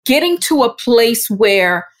getting to a place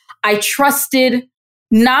where I trusted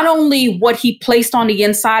not only what he placed on the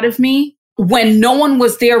inside of me when no one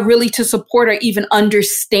was there really to support or even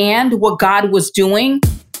understand what God was doing.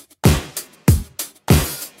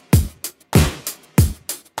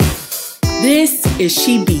 This is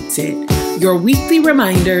She Beats It, your weekly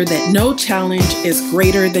reminder that no challenge is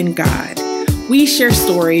greater than God. We share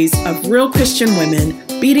stories of real Christian women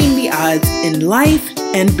beating the odds in life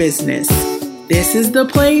and business. This is the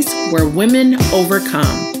place where women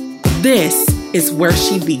overcome. This is where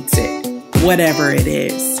she beats it, whatever it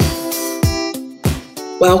is.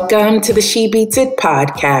 Welcome to the She Beats It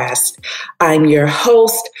podcast. I'm your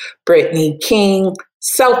host, Brittany King,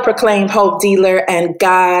 self-proclaimed hope dealer and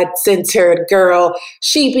God-centered girl.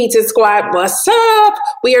 She Beats It squad, what's up?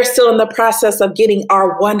 We are still in the process of getting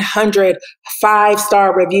our 100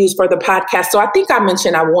 5-star reviews for the podcast. So I think I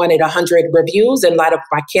mentioned I wanted 100 reviews in light of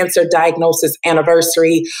my cancer diagnosis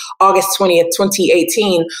anniversary, August 20th,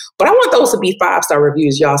 2018. But I want those to be 5-star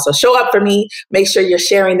reviews, y'all. So show up for me. Make sure you're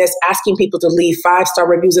sharing this, asking people to leave 5-star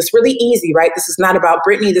reviews. It's really easy, right? This is not about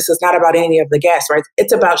Brittany. This is not about any of the guests, right?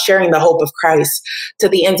 It's about sharing the hope of Christ to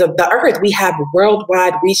the ends of the earth. We have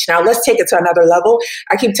worldwide reach now. Let's take it to another level.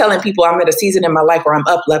 I keep telling people I'm at a season in my life where I'm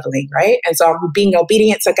up leveling, right? And so I'm being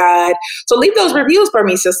obedient to God. So leave those reviews for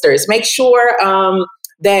me, sisters. Make sure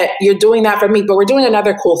that you're doing that for me. But we're doing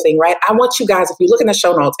another cool thing, right? I want you guys, if you look in the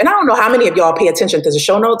show notes, and I don't know how many of y'all pay attention to the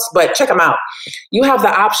show notes, but check them out. You have the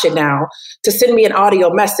option now to send me an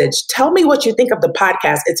audio message. Tell me what you think of the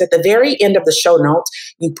podcast. It's at the very end of the show notes.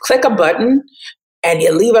 You click a button and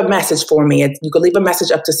you leave a message for me. You can leave a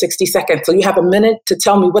message up to 60 seconds. So you have a minute to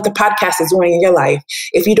tell me what the podcast is doing in your life.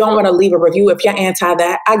 If you don't want to leave a review, if you're anti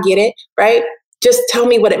that, I get it, right? Just tell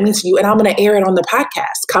me what it means to you, and I'm going to air it on the podcast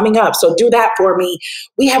coming up. So do that for me.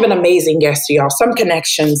 We have an amazing guest, y'all. Some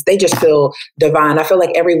connections, they just feel divine. I feel like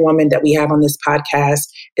every woman that we have on this podcast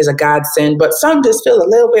is a godsend, but some just feel a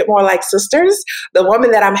little bit more like sisters. The woman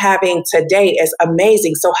that I'm having today is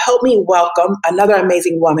amazing. So help me welcome another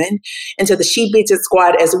amazing woman into the She Beats It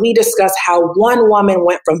squad as we discuss how one woman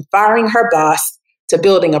went from firing her boss to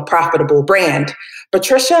building a profitable brand.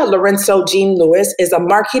 Patricia Lorenzo Jean Lewis is a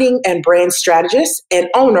marketing and brand strategist and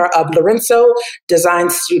owner of Lorenzo Design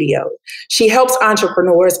Studio. She helps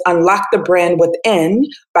entrepreneurs unlock the brand within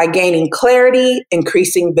by gaining clarity,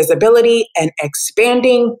 increasing visibility, and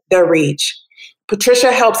expanding their reach.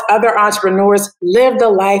 Patricia helps other entrepreneurs live the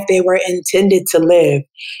life they were intended to live.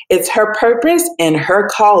 It's her purpose and her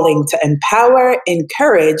calling to empower,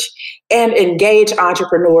 encourage, and engage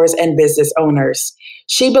entrepreneurs and business owners.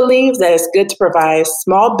 She believes that it's good to provide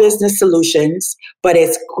small business solutions, but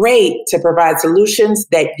it's great to provide solutions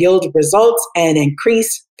that yield results and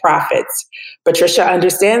increase profits. Patricia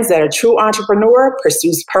understands that a true entrepreneur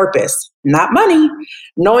pursues purpose, not money,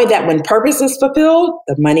 knowing that when purpose is fulfilled,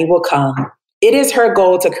 the money will come. It is her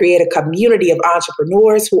goal to create a community of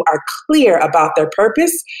entrepreneurs who are clear about their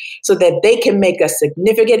purpose so that they can make a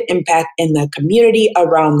significant impact in the community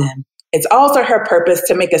around them. It's also her purpose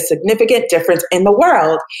to make a significant difference in the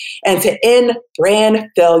world and to end brand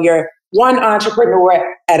failure one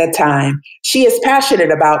entrepreneur at a time. She is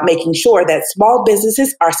passionate about making sure that small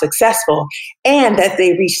businesses are successful and that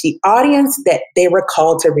they reach the audience that they were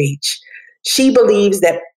called to reach. She believes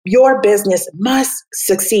that your business must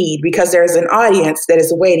succeed because there's an audience that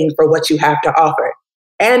is waiting for what you have to offer.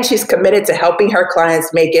 And she's committed to helping her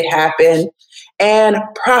clients make it happen and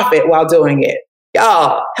profit while doing it.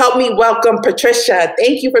 Y'all, help me welcome Patricia.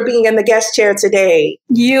 Thank you for being in the guest chair today.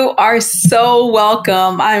 You are so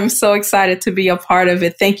welcome. I'm so excited to be a part of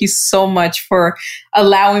it. Thank you so much for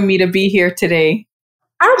allowing me to be here today.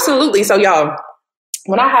 Absolutely. So y'all,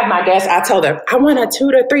 when I have my guests, I tell them, I want a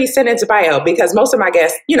 2 to 3 sentence bio because most of my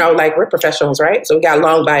guests, like we're professionals, right? So we got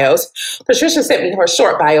long bios. Patricia sent me her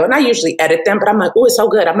short bio and I usually edit them, but I'm like, oh, it's so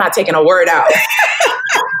good. I'm not taking a word out.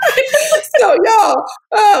 So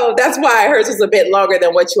y'all, that's why hers is a bit longer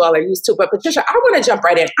than what you all are used to. But Patricia, I want to jump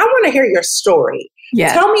right in. I want to hear your story.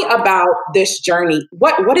 Yeah. Tell me about this journey.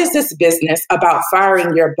 What is this business about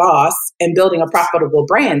firing your boss and building a profitable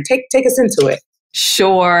brand? Take us into it.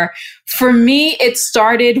 Sure. For me, it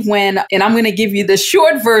started when, and I'm going to give you the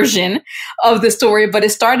short version of the story, but it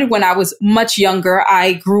started when I was much younger.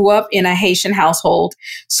 I grew up in a Haitian household.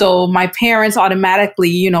 So my parents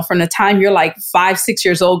automatically, from the time you're like 5, 6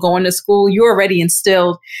 years old going to school, you already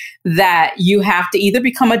instilled that you have to either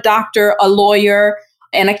become a doctor, a lawyer,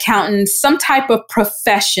 an accountant, some type of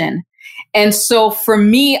profession. And so for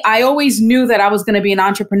me, I always knew that I was going to be an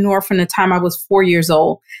entrepreneur from the time I was 4 years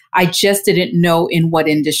old. I just didn't know in what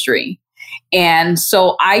industry. And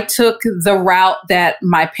so I took the route that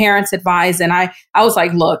my parents advised. And I was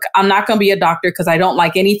like, look, I'm not going to be a doctor because I don't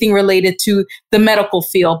like anything related to the medical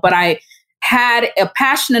field. But I had a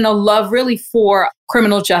passion and a love really for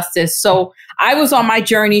criminal justice. So I was on my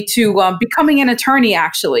journey to becoming an attorney,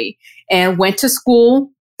 actually, and went to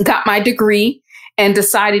school, got my degree, and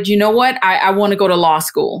decided, you know what, I want to go to law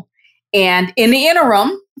school. And in the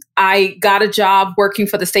interim, I got a job working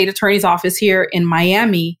for the state attorney's office here in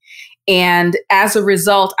Miami. And as a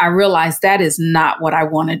result, I realized that is not what I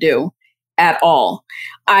want to do at all.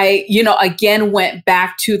 I, again, went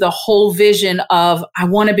back to the whole vision of I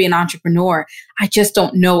want to be an entrepreneur. I just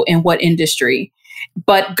don't know in what industry.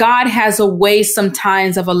 But God has a way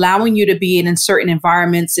sometimes of allowing you to be in certain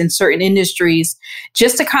environments, in certain industries,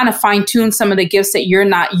 just to kind of fine tune some of the gifts that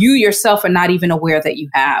you yourself are not even aware that you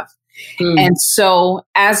have. And so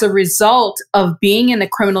as a result of being in the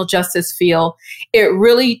criminal justice field, it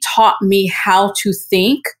really taught me how to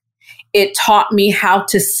think. It taught me how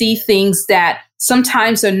to see things that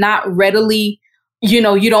sometimes are not readily, you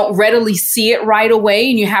don't readily see it right away.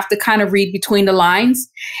 And you have to kind of read between the lines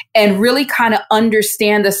and really kind of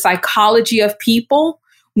understand the psychology of people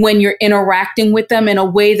when you're interacting with them in a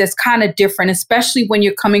way that's kind of different, especially when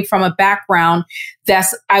you're coming from a background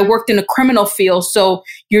I worked in the criminal field. So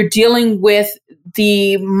you're dealing with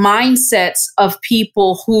the mindsets of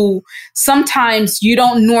people who sometimes you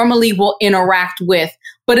don't normally will interact with,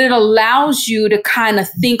 but it allows you to kind of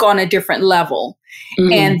think on a different level.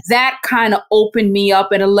 And that kind of opened me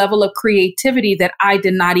up at a level of creativity that I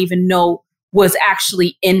did not even know was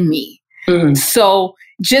actually in me. So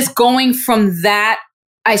just going from that,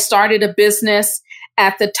 I started a business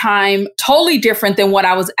at the time, totally different than what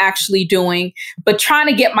I was actually doing, but trying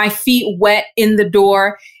to get my feet wet in the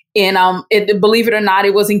door. And believe it or not,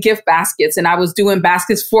 it was in gift baskets. And I was doing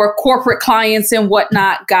baskets for corporate clients and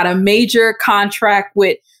whatnot, got a major contract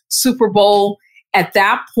with Super Bowl. At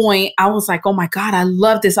that point, I was like, oh my God, I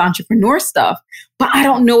love this entrepreneur stuff, but I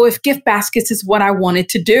don't know if gift baskets is what I wanted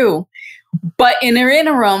to do. But in the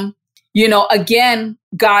interim, again,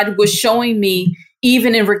 God was showing me,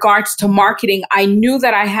 even in regards to marketing, I knew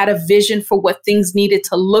that I had a vision for what things needed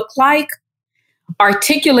to look like.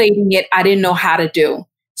 Articulating it, I didn't know how to do.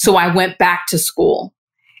 So I went back to school.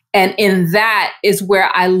 And in that is where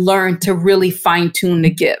I learned to really fine tune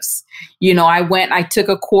the gifts. I took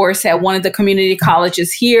a course at one of the community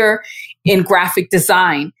colleges here in graphic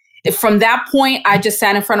design. From that point, I just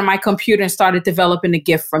sat in front of my computer and started developing the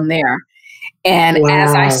gift from there. And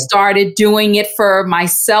as I started doing it for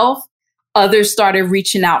myself, others started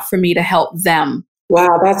reaching out for me to help them.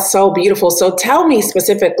 Wow, that's so beautiful. So tell me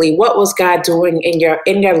specifically, what was God doing in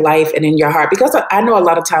your life and in your heart? Because I know a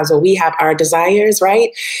lot of times when we have our desires, right?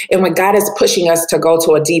 And when God is pushing us to go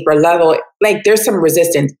to a deeper level, like there's some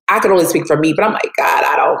resistance. I can only speak for me, but I'm like, God,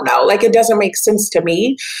 I don't know. Like it doesn't make sense to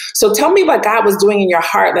me. So tell me what God was doing in your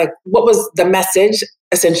heart. Like what was the message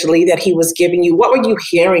essentially that he was giving you? What were you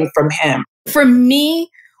hearing from him? For me,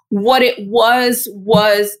 what it was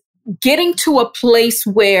getting to a place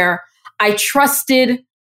where I trusted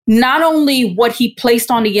not only what he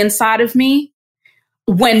placed on the inside of me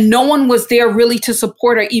when no one was there really to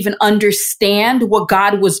support or even understand what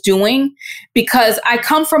God was doing, because I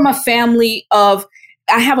come from a family I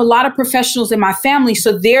have a lot of professionals in my family.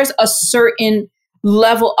 So there's a certain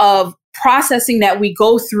level of processing that we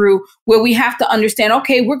go through where we have to understand,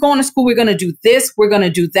 okay, we're going to school, we're going to do this, we're going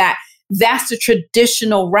to do that. That's the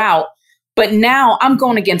traditional route. But now I'm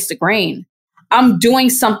going against the grain. I'm doing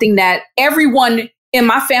something that everyone in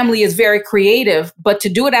my family is very creative, but to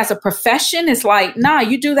do it as a profession is like, nah,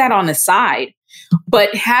 you do that on the side.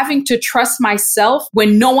 But having to trust myself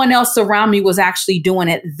when no one else around me was actually doing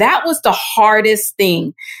it, that was the hardest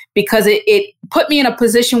thing because it put me in a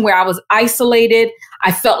position where I was isolated.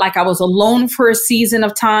 I felt like I was alone for a season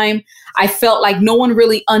of time. I felt like no one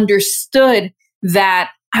really understood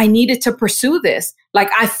that I needed to pursue this. Like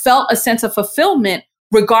I felt a sense of fulfillment,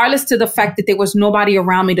 regardless to the fact that there was nobody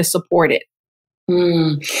around me to support it.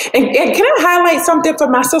 And can I highlight something for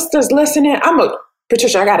my sisters listening?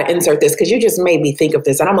 Patricia, I got to insert this because you just made me think of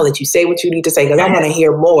this and I'm going to let you say what you need to say because I want to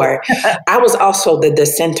hear more. I was also the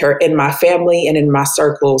dissenter in my family and in my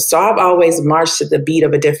circles. So I've always marched to the beat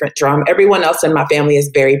of a different drum. Everyone else in my family is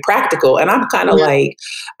very practical. And I'm kind of like,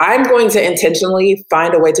 I'm going to intentionally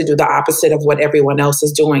find a way to do the opposite of what everyone else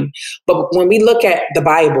is doing. But when we look at the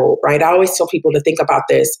Bible, right, I always tell people to think about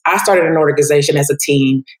this. I started an organization as a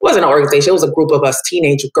teen. It wasn't an organization. It was a group of us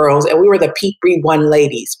teenage girls. And we were the P31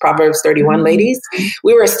 ladies, Proverbs 31 ladies.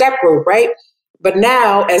 We were a step group, right? But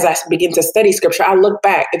now, as I begin to study scripture, I look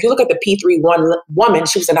back. If you look at the P3 woman,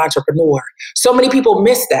 she was an entrepreneur. So many people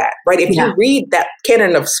miss that, right? If you read that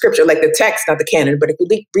canon of scripture, like the text, not the canon, but if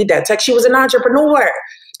you read that text, she was an entrepreneur.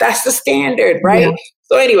 That's the standard, right? Yeah.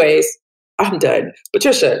 So anyways, I'm done.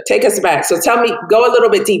 Patricia, take us back. So tell me, go a little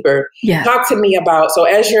bit deeper. Yeah. Talk to me about, so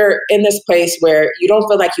as you're in this place where you don't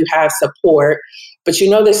feel like you have support, but you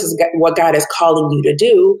know this is what God is calling you to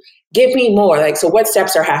do, give me more. Like, so what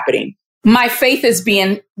steps are happening? My faith is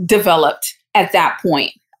being developed at that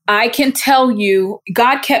point. I can tell you,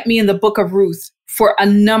 God kept me in the book of Ruth for a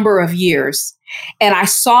number of years, and I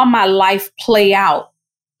saw my life play out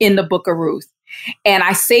in the book of Ruth. And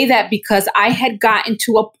I say that because I had gotten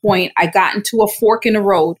to a point, I got into a fork in the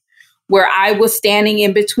road where I was standing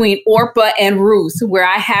in between Orpah and Ruth, where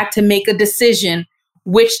I had to make a decision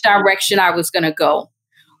which direction I was going to go,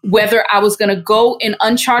 whether I was going to go in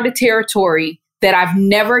uncharted territory that I've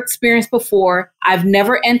never experienced before, I've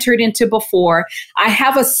never entered into before. I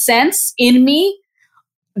have a sense in me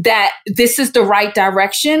that this is the right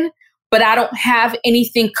direction, but I don't have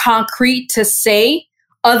anything concrete to say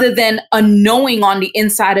other than a knowing on the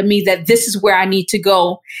inside of me that this is where I need to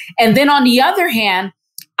go. And then on the other hand,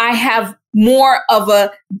 I have more of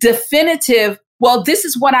a definitive, well, this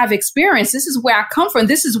is what I've experienced. This is where I come from.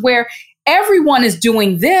 This is where everyone is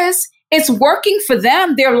doing this. It's working for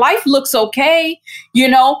them. Their life looks okay, you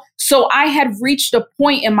know? So I had reached a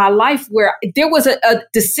point in my life where there was a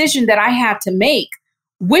decision that I had to make.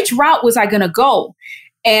 Which route was I going to go?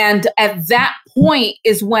 And at that point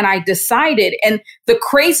is when I decided. And the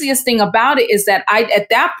craziest thing about it is that at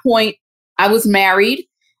that point, I was married.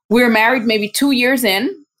 We were married maybe 2 years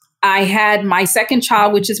in. I had my second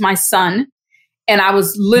child, which is my son. And I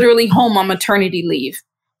was literally home on maternity leave.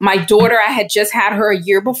 My daughter, I had just had her a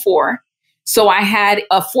year before. So I had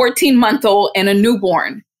a 14-month-old and a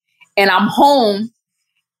newborn. And I'm home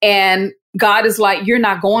and God is like, you're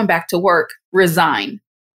not going back to work. Resign.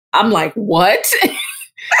 I'm like, what?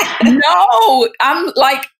 No, I'm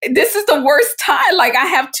like, this is the worst time. Like, I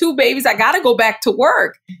have 2 babies. I got to go back to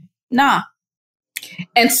work. Nah.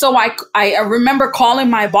 And so I remember calling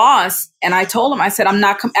my boss and I told him, I said,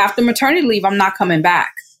 after maternity leave, I'm not coming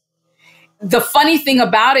back. The funny thing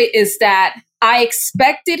about it is that I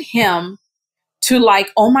expected him to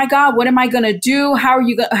like, oh my God, what am I going to do? How are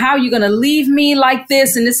you going to leave me like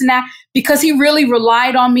this and this and that? Because he really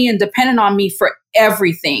relied on me and depended on me for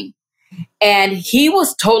everything. And he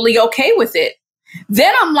was totally okay with it.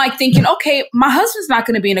 Then I'm like thinking, okay, my husband's not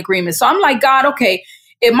going to be in agreement. So I'm like, God, okay,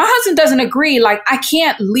 if my husband doesn't agree, like I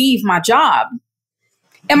can't leave my job.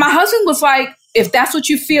 And my husband was like, if that's what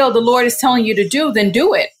you feel the Lord is telling you to do, then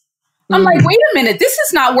do it. I'm like, wait a minute, this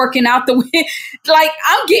is not working out the way, like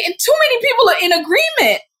I'm getting too many people are in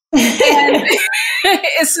agreement and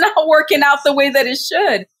it's not working out the way that it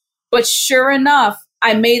should. But sure enough,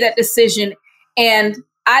 I made that decision and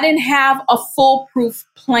I didn't have a foolproof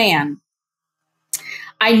plan.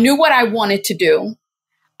 I knew what I wanted to do.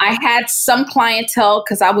 I had some clientele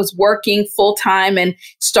because I was working full time and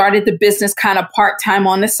started the business kind of part time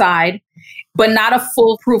on the side, but not a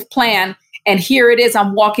foolproof plan. And here it is.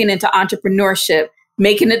 I'm walking into entrepreneurship,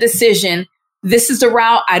 making a decision. This is the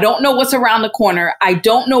route. I don't know what's around the corner. I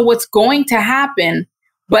don't know what's going to happen,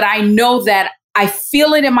 but I know that I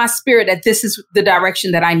feel it in my spirit that this is the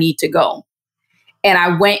direction that I need to go. And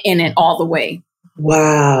I went in it all the way.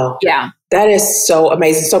 Wow. Yeah. That is so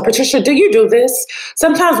amazing. So Patricia, do you do this?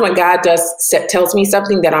 Sometimes when God tells me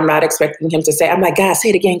something that I'm not expecting him to say, I'm like, God,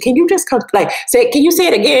 say it again. Can you just can you say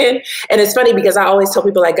it again? And it's funny because I always tell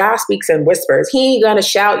people like God speaks in whispers. He ain't gonna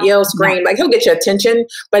shout, yell, scream. Like he'll get your attention,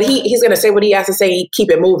 but he's gonna say what he has to say, keep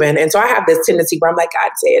it moving. And so I have this tendency where I'm like,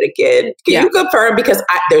 God, say it again. Can you confirm? Because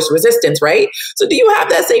there's resistance, right? So do you have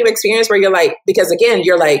that same experience where you're like, because again,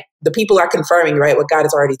 you're like, the people are confirming, right, what God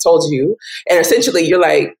has already told you. And essentially you're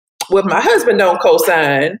like, well, if my husband don't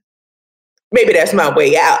co-sign, maybe that's my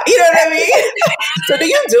way out. You know what I mean? So do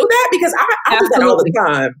you do that? Because I do that all the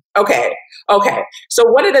time. Okay. So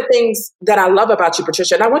one of the things that I love about you,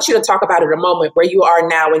 Patricia, and I want you to talk about it a moment where you are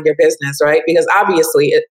now in your business, right? Because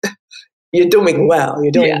obviously you're doing well.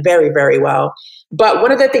 You're doing very, very well. But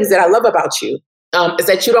one of the things that I love about you is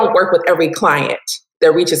that you don't work with every client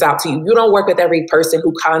that reaches out to you. You don't work with every person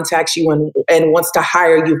who contacts you and wants to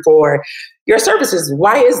hire you for your services.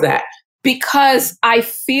 Why is that? Because I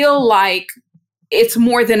feel like it's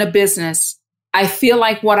more than a business. I feel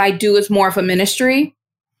like what I do is more of a ministry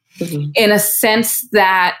in a sense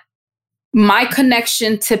that my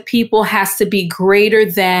connection to people has to be greater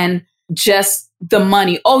than just the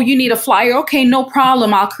money. Oh, you need a flyer? Okay, no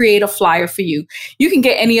problem. I'll create a flyer for you. You can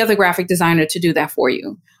get any other graphic designer to do that for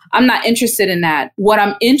you. I'm not interested in that. What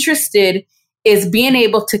I'm interested is being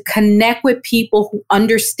able to connect with people who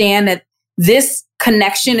understand that this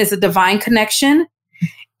connection is a divine connection,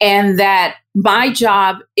 and that my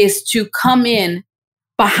job is to come in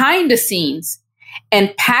behind the scenes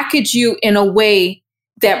and package you in a way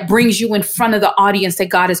that brings you in front of the audience that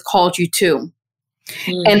God has called you to.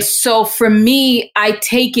 And so for me, I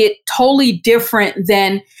take it totally different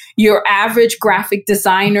than your average graphic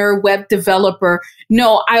designer, web developer.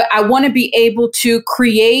 No, I want to be able to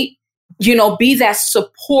create, be that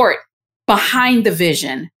support behind the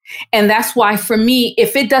vision. And that's why for me,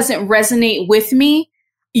 if it doesn't resonate with me,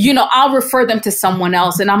 I'll refer them to someone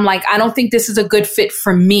else. And I'm like, I don't think this is a good fit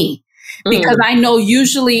for me, because I know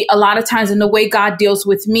usually a lot of times in the way God deals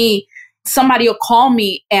with me, somebody will call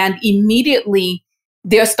me and immediately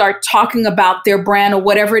they'll start talking about their brand or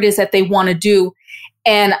whatever it is that they want to do.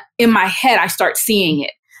 And in my head, I start seeing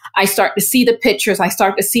it. I start to see the pictures. I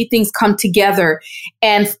start to see things come together.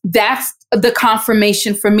 And that's the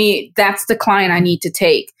confirmation for me. That's the client I need to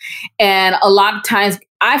take. And a lot of times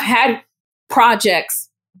I've had projects,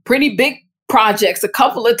 pretty big projects, a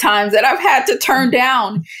couple of times that I've had to turn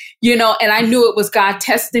down, and I knew it was God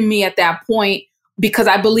testing me at that point, because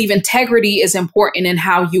I believe integrity is important in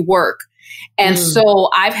how you work. And so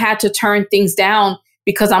I've had to turn things down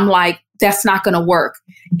because I'm like, that's not going to work.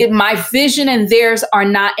 My vision and theirs are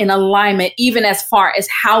not in alignment, even as far as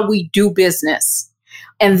how we do business.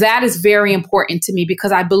 And that is very important to me,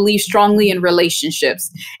 because I believe strongly in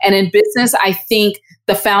relationships. And in business, I think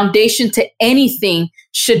the foundation to anything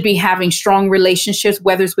should be having strong relationships,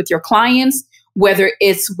 whether it's with your clients, whether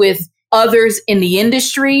it's with others in the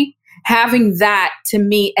industry. Having that, to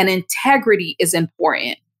me, and integrity is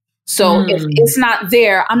important. So if it's not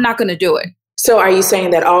there, I'm not going to do it. So are you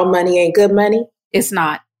saying that all money ain't good money? It's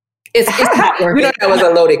not. It's not worth it. That was a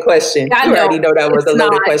loaded question. You already know that was a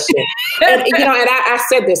loaded not. question. And I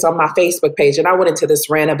said this on my Facebook page, and I went into this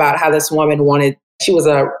rant about how this woman she was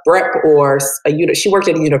a rep or she worked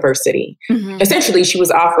at a university. Essentially, she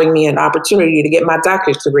was offering me an opportunity to get my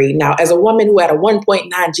doctorate degree. Now, as a woman who had a 1.9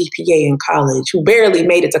 GPA in college, who barely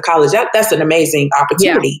made it to college, that's an amazing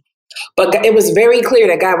opportunity. But it was very clear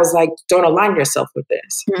that God was like, don't align yourself with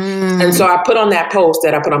this. And so I put on that post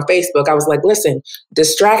that I put on Facebook, I was like, listen,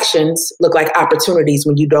 distractions look like opportunities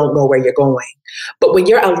when you don't know where you're going. But when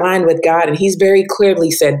you're aligned with God, and he's very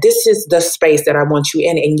clearly said, this is the space that I want you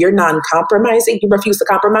in, and you're non-compromising, you refuse to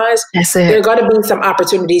compromise, there are going to be some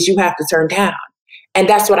opportunities you have to turn down. And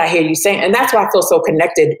that's what I hear you saying. And that's why I feel so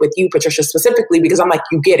connected with you, Patricia, specifically, because I'm like,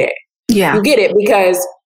 you get it. Yeah. You get it, because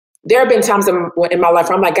there have been times in my life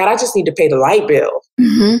where I'm like, God, I just need to pay the light bill.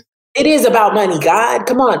 It is about money, God.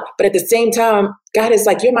 Come on. But at the same time, God is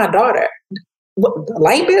like, you're my daughter. What, the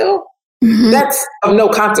light bill? That's of no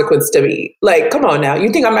consequence to me. Like, come on now. You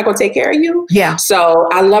think I'm not going to take care of you? Yeah. So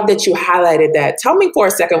I love that you highlighted that. Tell me for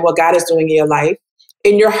a second what God is doing in your life,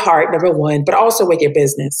 in your heart, number one, but also with your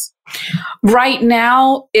business. Right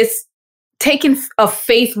now, it's taking a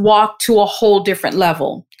faith walk to a whole different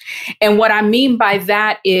level. And what I mean by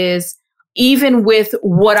that is, even with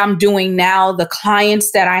what I'm doing now, the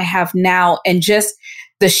clients that I have now, and just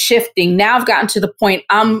the shifting, now I've gotten to the point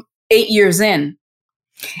I'm 8 years in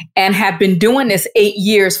and have been doing this 8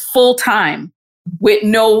 years full time with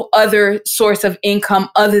no other source of income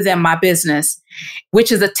other than my business,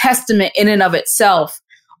 which is a testament in and of itself.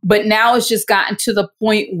 But now it's just gotten to the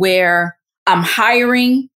point where I'm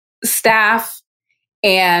hiring staff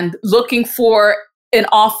and looking for an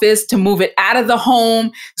office to move it out of the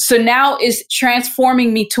home. So now it's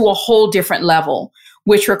transforming me to a whole different level,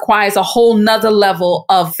 which requires a whole nother level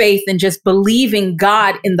of faith and just believing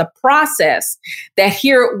God in the process. That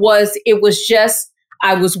here it was just,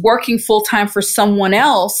 I was working full time for someone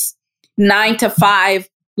else, 9 to 5,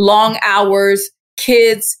 long hours,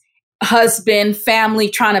 kids, husband, family,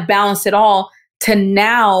 trying to balance it all, to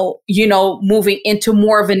now, moving into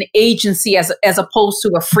more of an agency as opposed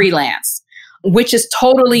to a freelance, which is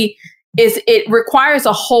it requires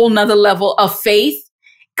a whole nother level of faith.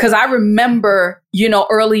 Because I remember,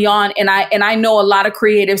 early on, and I know a lot of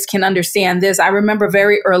creatives can understand this. I remember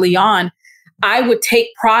very early on, I would take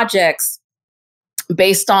projects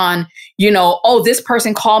based on, this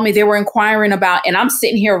person called me, they were inquiring about, and I'm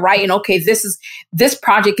sitting here writing, okay, this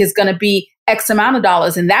project is going to be X amount of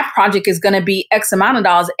dollars, and that project is going to be X amount of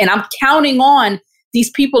dollars. And I'm counting on these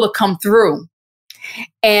people to come through.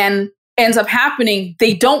 And ends up happening,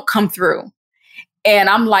 they don't come through. And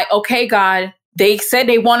I'm like, okay, God, they said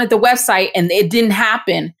they wanted the website and it didn't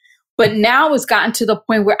happen. But now it's gotten to the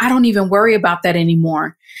point where I don't even worry about that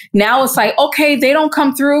anymore. Now it's like, okay, they don't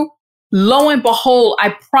come through. Lo and behold,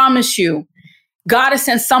 I promise you, God has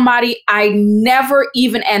sent somebody I never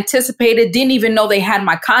even anticipated, didn't even know they had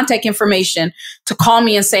my contact information to call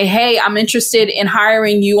me and say, hey, I'm interested in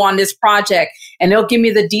hiring you on this project. And they'll give me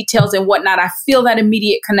the details and whatnot. I feel that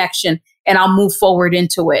immediate connection and I'll move forward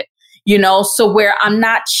into it. So where I'm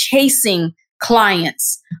not chasing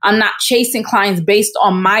clients, I'm not chasing clients based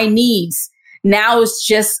on my needs. Now it's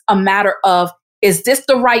just a matter of, is this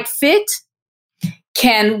the right fit?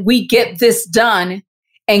 Can we get this done?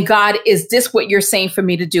 And God, is this what you're saying for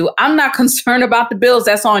me to do? I'm not concerned about the bills.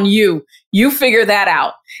 That's on you. You figure that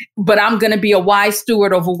out. But I'm going to be a wise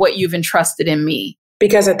steward over what you've entrusted in me.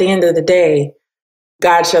 Because at the end of the day,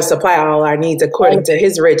 God shall supply all our needs according to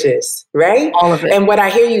his riches, right? All of it. And what I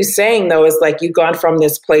hear you saying, though, is like you've gone from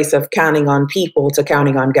this place of counting on people to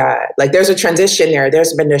counting on God. Like there's a transition there.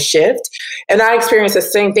 There's been a shift. And I experienced the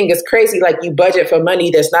same thing. It's crazy. Like you budget for money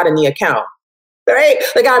that's not in the account. Right?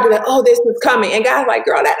 Like I'd be like, oh, this is coming. And God's like,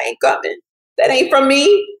 girl, that ain't coming. That ain't from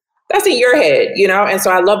me. That's in your head, And so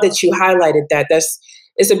I love that you highlighted that.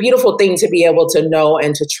 It's a beautiful thing to be able to know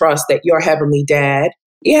and to trust that your heavenly dad,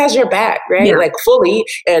 he has your back, right? Yeah. Like fully.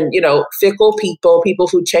 And, fickle people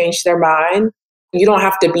who change their mind, you don't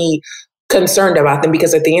have to be concerned about them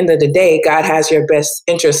because at the end of the day, God has your best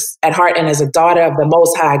interests at heart. And as a daughter of the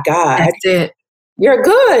Most High God, that's it. You're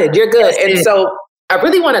good. You're good. That's and it. So I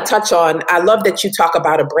really want to touch on, I love that you talk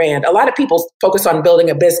about a brand. A lot of people focus on building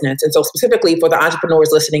a business. And so specifically for the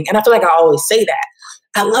entrepreneurs listening, and I feel like I always say that.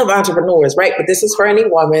 I love entrepreneurs, right? But this is for any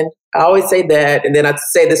woman. I always say that. And then I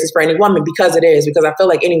say this is for any woman because I feel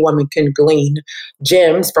like any woman can glean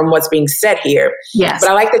gems from what's being said here. Yes. But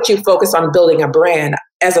I like that you focus on building a brand.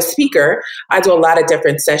 As a speaker, I do a lot of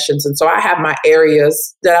different sessions. And so I have my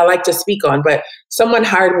areas that I like to speak on. But someone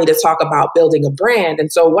hired me to talk about building a brand.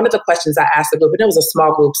 And so one of the questions I asked the group, and it was a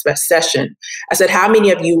small group session, I said, how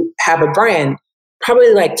many of you have a brand?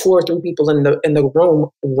 Probably like 2 or 3 people in the room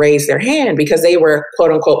raised their hand because they were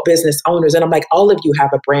quote unquote business owners. And I'm like, all of you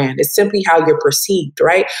have a brand. It's simply how you're perceived,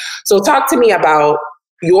 right? So talk to me about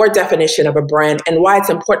your definition of a brand and why it's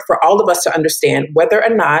important for all of us to understand whether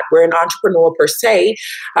or not we're an entrepreneur per se,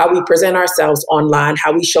 how we present ourselves online,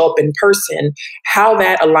 how we show up in person, how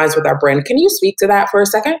that aligns with our brand. Can you speak to that for a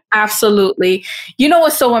second? Absolutely.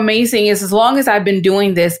 What's so amazing is as long as I've been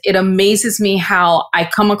doing this, it amazes me how I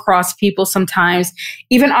come across people sometimes,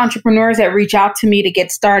 even entrepreneurs that reach out to me to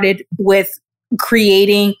get started with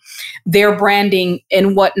creating their branding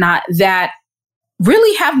and whatnot that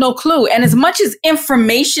really have no clue. And as much as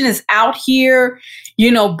information is out here,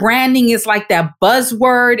 branding is like that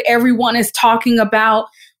buzzword everyone is talking about.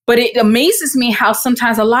 But it amazes me how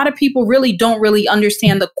sometimes a lot of people really don't really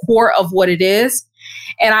understand the core of what it is.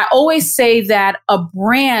 And I always say that a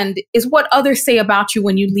brand is what others say about you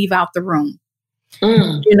when you leave out the room.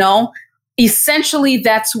 Essentially,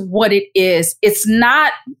 that's what it is. It's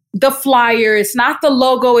not the flyer. It's not the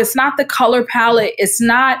logo. It's not the color palette. It's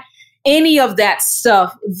not any of that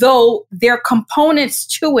stuff, though there are components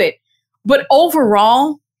to it. But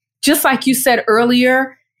overall, just like you said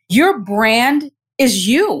earlier, your brand is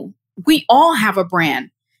you. We all have a brand.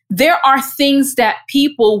 There are things that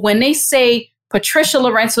people, when they say Patricia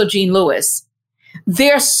Lorenzo Jean Lewis,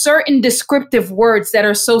 there are certain descriptive words that are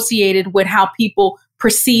associated with how people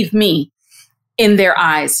perceive me in their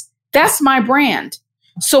eyes. That's my brand.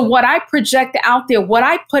 So what I project out there, what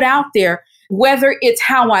I put out there, whether it's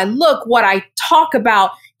how I look, what I talk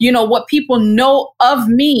about, what people know of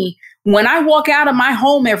me, when I walk out of my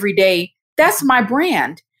home every day, that's my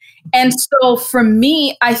brand. And so for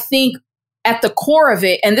me, I think at the core of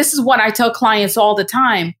it, and this is what I tell clients all the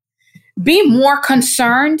time, be more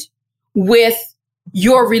concerned with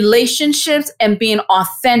your relationships and being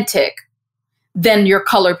authentic than your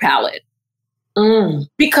color palette.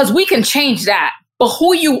 Because we can change that. But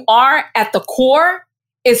who you are at the core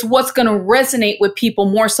is what's going to resonate with people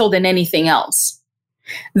more so than anything else.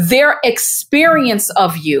 Their experience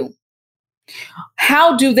of you.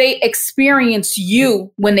 How do they experience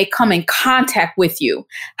you when they come in contact with you?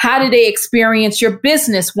 How do they experience your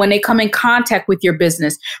business when they come in contact with your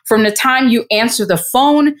business? From the time you answer the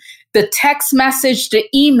phone, the text message, the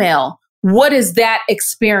email, what is that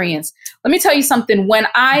experience? Let me tell you something. When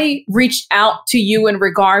I reached out to you in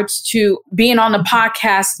regards to being on the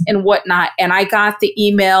podcast and whatnot, and I got the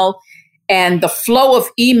email and the flow of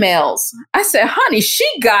emails, I said, honey, she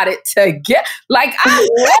got it together. Like I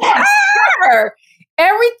love her.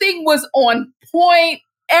 Everything was on point.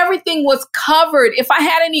 Everything was covered. If I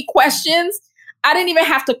had any questions, I didn't even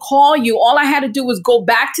have to call you. All I had to do was go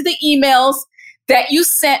back to the emails that you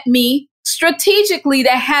sent me strategically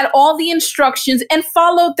that had all the instructions and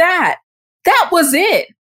followed that. That was it.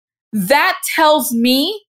 That tells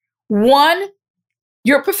me, one,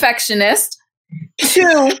 you're a perfectionist. Two,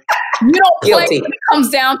 you don't play when it comes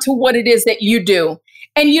down to what it is that you do.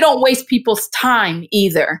 And you don't waste people's time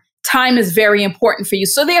either. Time is very important for you.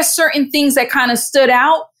 So there are certain things that kind of stood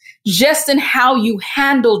out just in how you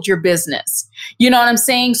handled your business. You know what I'm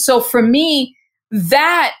saying? So for me,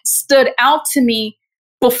 that stood out to me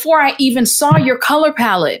before I even saw your color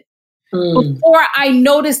palette, before I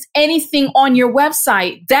noticed anything on your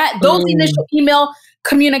website. Those initial email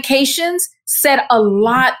communications said a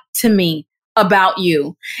lot to me about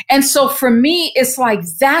you. And so for me, it's like,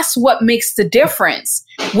 that's what makes the difference.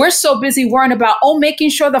 We're so busy worrying about, making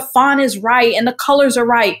sure the font is right and the colors are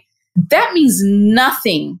right. That means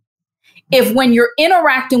nothing if when you're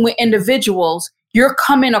interacting with individuals, you're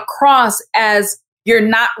coming across as you're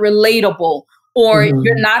not relatable or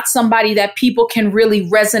you're not somebody that people can really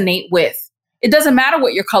resonate with. It doesn't matter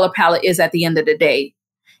what your color palette is at the end of the day.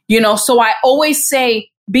 So I always say,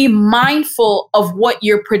 be mindful of what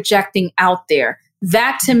you're projecting out there.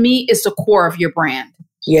 That to me is the core of your brand.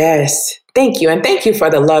 Yes. Thank you. And thank you for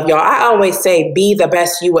the love, y'all. I always say, be the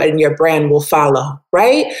best you and your brand will follow,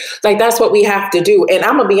 right? Like, that's what we have to do. And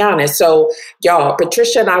I'm going to be honest. So, y'all,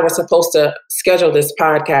 Patricia and I were supposed to schedule this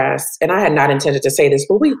podcast, and I had not intended to say this,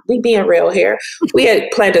 but we being real here. We had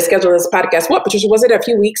planned to schedule this podcast. What, Patricia, was it a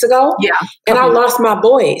few weeks ago? Yeah. And I lost my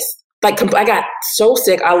voice. Like, I got so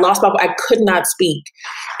sick. I lost I could not speak.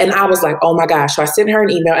 And I was like, oh my gosh. So I sent her an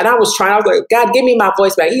email and I was like, God, give me my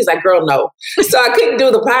voice back. He's like, girl, no. So I couldn't do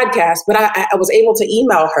the podcast, but I was able to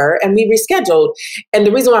email her and we rescheduled. And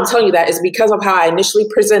the reason why I'm telling you that is because of how I initially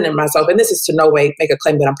presented myself. And this is to no way make a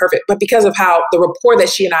claim that I'm perfect, but because of how the rapport that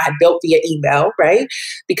she and I had built via email, right?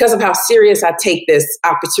 Because of how serious I take this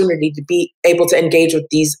opportunity to be able to engage with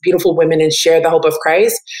these beautiful women and share the hope of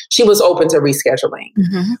Christ, she was open to rescheduling,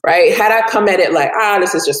 right? Had I come at it like,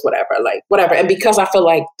 this is just whatever. And because I feel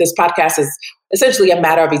like this podcast is essentially a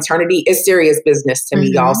matter of eternity, it's serious business to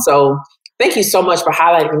me, y'all. So thank you so much for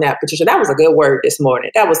highlighting that, Patricia. That was a good word this morning.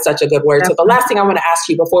 That was such a good word. So the last thing I want to ask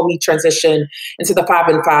you before we transition into the 5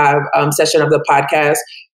 and 5 session of the podcast,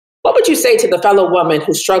 what would you say to the fellow woman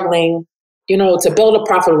who's struggling, to build a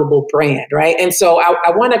profitable brand, right? And so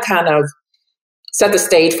I want to kind of set the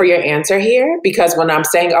stage for your answer here, because when I'm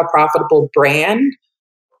saying a profitable brand,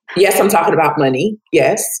 yes, I'm talking about money.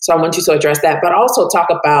 Yes. So I want you to address that, but also talk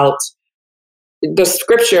about the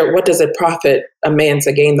scripture. What does it profit a man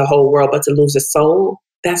to gain the whole world, but to lose his soul?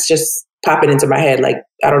 That's just popping into my head. Like,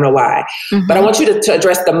 I don't know why, but I want you to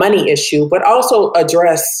address the money issue, but also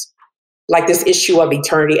address like this issue of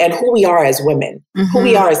eternity and who we are as women, who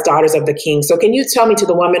we are as daughters of the King. So can you tell me, to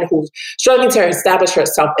the woman who's struggling to establish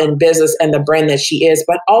herself in business and the brand that she is,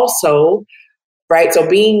 but also, right, so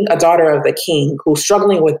being a daughter of the King who's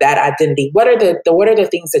struggling with that identity, what are the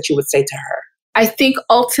things that you would say to her? I think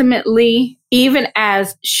ultimately, even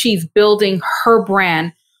as she's building her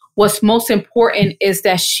brand, what's most important is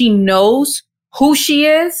that she knows who she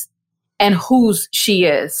is and whose she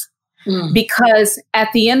is. Because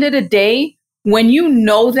at the end of the day, when you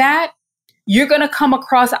know that, you're going to come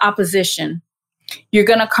across opposition. You're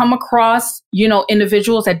going to come across,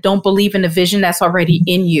 individuals that don't believe in the vision that's already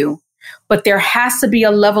in you. But there has to be a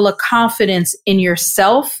level of confidence in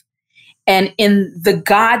yourself and in the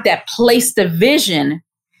God that placed the vision,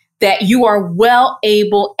 that you are well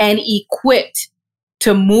able and equipped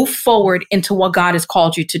to move forward into what God has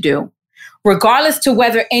called you to do, regardless to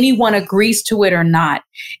whether anyone agrees to it or not.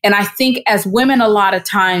 And I think as women, a lot of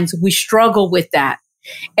times we struggle with that.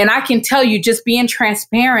 And I can tell you, just being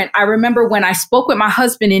transparent, I remember when I spoke with my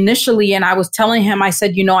husband initially and I was telling him, I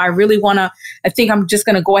said, I think I'm just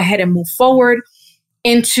going to go ahead and move forward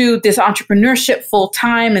into this entrepreneurship full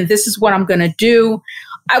time. And this is what I'm going to do.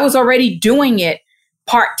 I was already doing it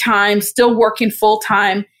part-time, still working full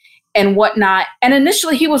time and whatnot. And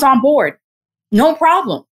initially he was on board. No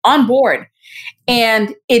problem. On board.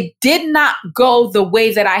 And it did not go the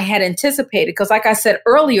way that I had anticipated. Because like I said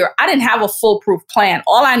earlier, I didn't have a foolproof plan.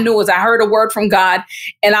 All I knew was I heard a word from God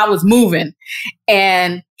and I was moving.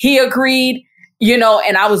 And he agreed,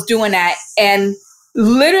 and I was doing that. And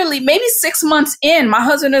literally maybe 6 months in, my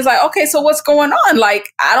husband is like, okay, so what's going on? Like,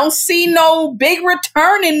 I don't see no big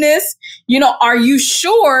return in this. Are you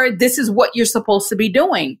sure this is what you're supposed to be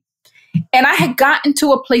doing? And I had gotten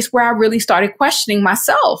to a place where I really started questioning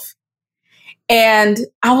myself. And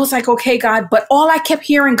I was like, okay, God, but all I kept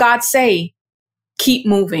hearing God say, keep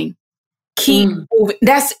moving, keep moving.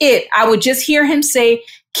 That's it. I would just hear him say,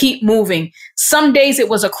 keep moving. Some days it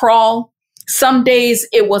was a crawl. Some days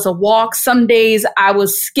it was a walk. Some days I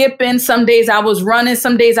was skipping. Some days I was running.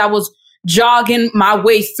 Some days I was jogging my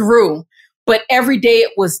way through. But every day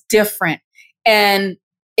it was different. And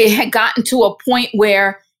it had gotten to a point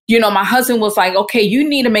where, my husband was like, okay, you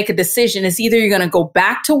need to make a decision. It's either you're going to go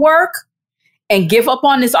back to work and give up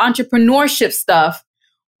on this entrepreneurship stuff,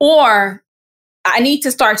 or I need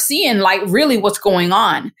to start seeing like really what's going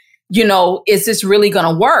on. Is this really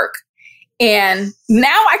going to work? And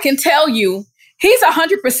now I can tell you he's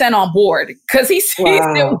 100% on board because he's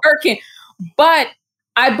still working. But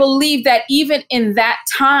I believe that even in that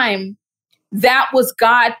time, that was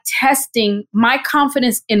God testing my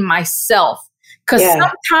confidence in myself. Because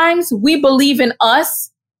sometimes we believe in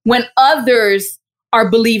us when others are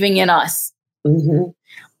believing in us. Mm-hmm.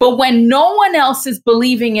 But when no one else is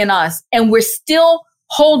believing in us and we're still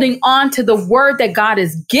holding on to the word that God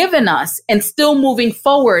has given us and still moving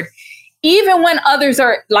forward, even when others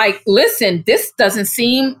are like, listen, this doesn't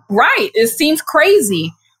seem right. It seems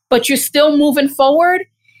crazy, but you're still moving forward.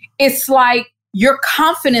 It's like your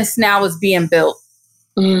confidence now is being built.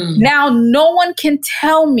 Now, no one can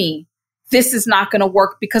tell me this is not going to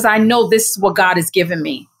work because I know this is what God has given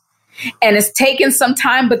me. And it's taken some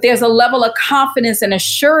time, but there's a level of confidence and a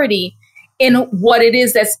surety in what it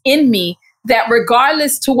is that's in me that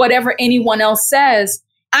regardless to whatever anyone else says,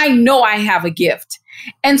 I know I have a gift.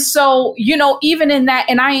 And so, even in that,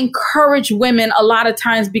 and I encourage women a lot of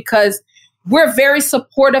times because we're very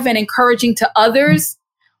supportive and encouraging to others,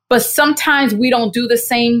 but sometimes we don't do the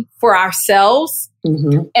same for ourselves.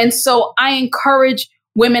 Mm-hmm. And so I encourage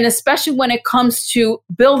women, especially when it comes to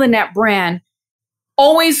building that brand,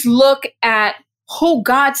 always look at who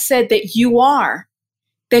God said that you are,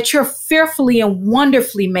 that you're fearfully and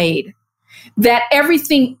wonderfully made, that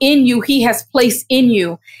everything in you, he has placed in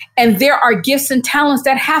you. And there are gifts and talents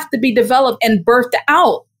that have to be developed and birthed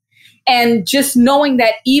out. And just knowing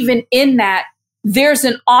that even in that, there's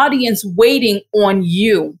an audience waiting on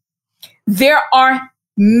you. There are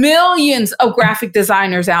millions of graphic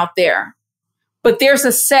designers out there, but there's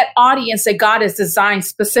a set audience that God has designed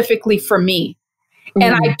specifically for me.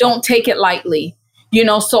 And I don't take it lightly,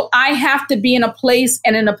 so I have to be in a place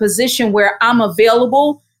and in a position where I'm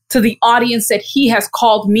available to the audience that he has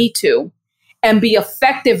called me to and be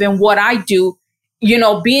effective in what I do,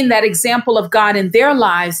 being that example of God in their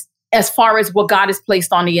lives as far as what God has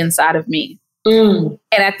placed on the inside of me. And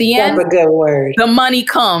at the end, that's a good word. The money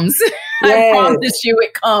comes. Yes. I promise you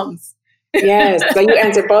it comes. Yes. So you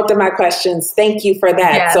answered both of my questions. Thank you for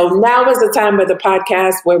that. Yes. So now is the time of the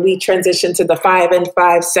podcast where we transition to the 5 and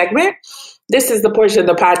 5 segment. This is the portion of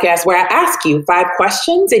the podcast where I ask you 5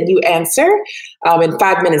 questions and you answer in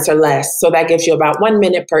 5 minutes or less. So that gives you about 1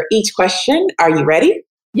 minute per each question. Are you ready?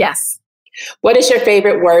 Yes. What is your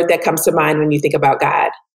favorite word that comes to mind when you think about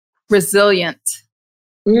God? Resilient.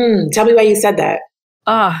 Tell me why you said that.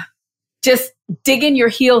 Just digging your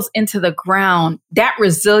heels into the ground. That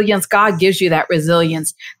resilience, God gives you that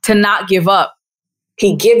resilience to not give up.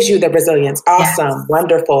 He gives you the resilience. Awesome. Yes.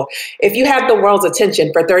 Wonderful. If you had the world's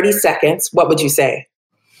attention for 30 seconds, what would you say?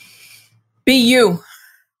 Be you.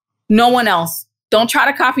 No one else. Don't try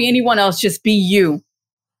to copy anyone else. Just be you.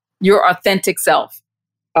 Your authentic self.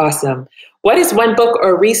 Awesome. What is one book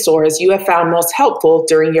or resource you have found most helpful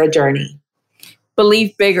during your journey?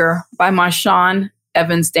 Believe Bigger by Marshawn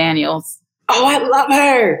Evans Daniels. Oh, I love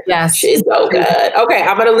her. Yes. She's so good. Okay,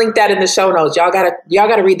 I'm gonna link that in the show notes. Y'all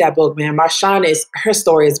gotta read that book, man. Marshawn her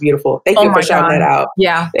story is beautiful. Thank you for shouting that out.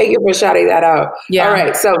 Yeah. Thank you for shouting that out. Yeah. All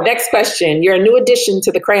right. So next question. You're a new addition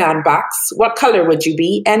to the crayon box. What color would you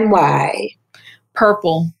be and why?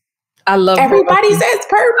 Purple. I love Everybody purple. says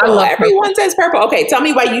purple. Everyone says purple. Okay, tell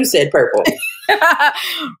me why you said purple.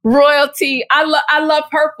 Royalty. I love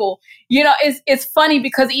purple. It's funny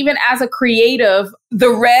because even as a creative, the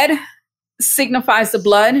red signifies the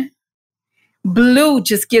blood. Blue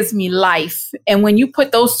just gives me life. And when you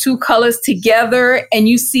put those two colors together and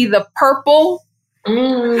you see the purple,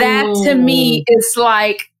 that to me is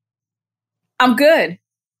like, I'm good.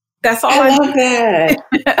 That's all I love that.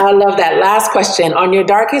 I love that. Last question. On your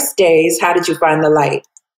darkest days, how did you find the light?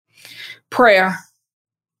 Prayer.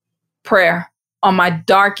 On my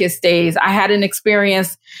darkest days, I had an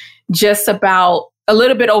experience just about a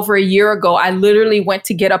little bit over a year ago. I literally went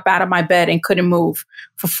to get up out of my bed and couldn't move.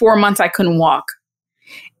 For 4 months, I couldn't walk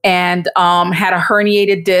and had a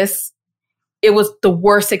herniated disc. It was the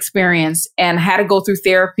worst experience and had to go through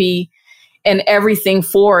therapy and everything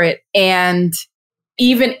for it. And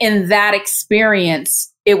even in that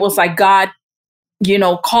experience, it was like God,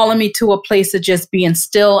 calling me to a place of just being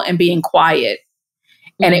still and being quiet.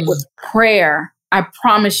 And it was prayer I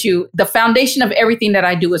promise you, the foundation of everything that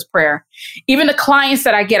I do is prayer. Even the clients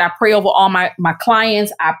that I get, I pray over all my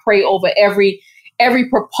clients. I pray over every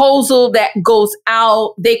proposal that goes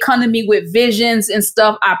out. They come to me with visions and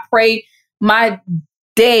stuff. I pray my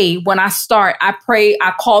day when I start. I pray,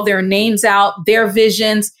 I call their names out, their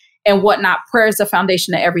visions and whatnot. Prayer is the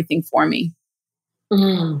foundation of everything for me.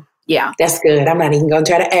 Mm. Yeah. That's good. I'm not even going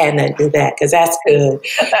to try to add nothing to that because that's good.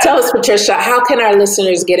 Tell us, Patricia, how can our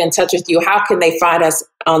listeners get in touch with you? How can they find us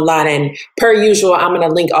online? And per usual, I'm going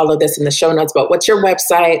to link all of this in the show notes, but what's your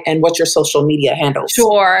website and what's your social media handles?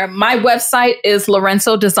 Sure. My website is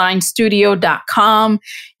LorenzoDesignStudio.com.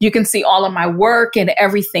 You can see all of my work and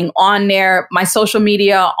everything on there. My social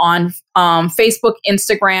media on Facebook,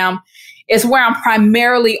 Instagram is where I'm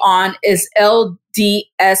primarily on is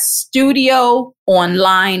LDS Studio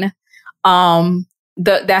Online.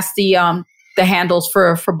 That's the handles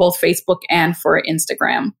for both Facebook and for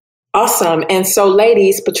Instagram. Awesome. And so,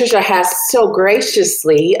 ladies, Patricia has so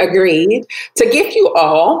graciously agreed to give you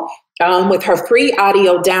all, with her free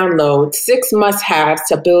audio download, 6 must-haves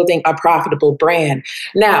to building a profitable brand.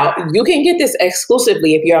 Now, you can get this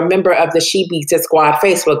exclusively if you're a member of the She Beats It Squad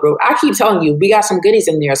Facebook group. I keep telling you, we got some goodies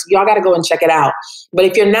in there, so y'all got to go and check it out. But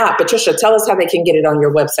if you're not, Patricia, tell us how they can get it on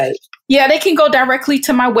your website. Yeah, they can go directly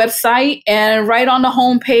to my website, and right on the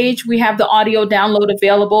homepage, we have the audio download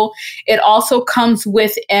available. It also comes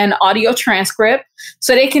with an audio transcript,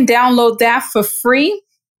 so they can download that for free,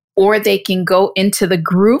 or they can go into the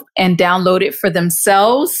group and download it for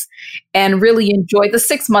themselves and really enjoy the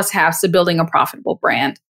 6 must-haves to building a profitable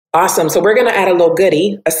brand. Awesome. So we're going to add a little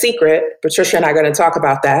goodie, a secret. Patricia and I are going to talk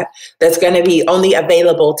about that. That's going to be only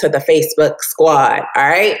available to the Facebook squad. All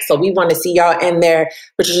right. So we want to see y'all in there.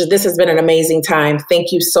 Patricia, this has been an amazing time.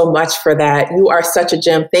 Thank you so much for that. You are such a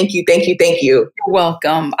gem. Thank you. Thank you. Thank you. You're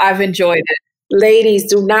welcome. I've enjoyed it. Ladies,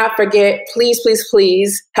 do not forget, please, please,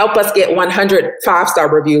 please help us get 100 5-star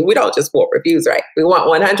reviews. We don't just want reviews, right? We want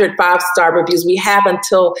 100 5-star reviews. We have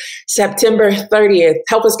until September 30th.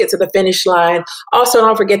 Help us get to the finish line. Also,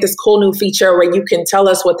 don't forget this cool new feature where you can tell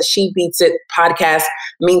us what the She Beats It podcast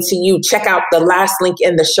means to you. Check out the last link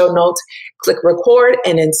in the show notes. Click record,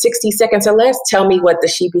 and in 60 seconds or less, tell me what the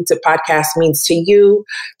She Beats It podcast means to you.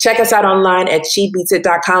 Check us out online at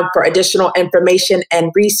shebeatsit.com for additional information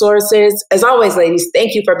and resources. As always, ladies,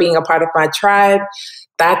 thank you for being a part of my tribe.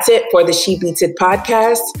 That's it for the She Beats It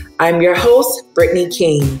podcast. I'm your host, Brittany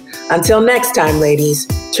King. Until next time, ladies,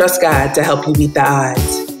 trust God to help you beat the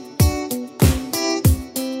odds.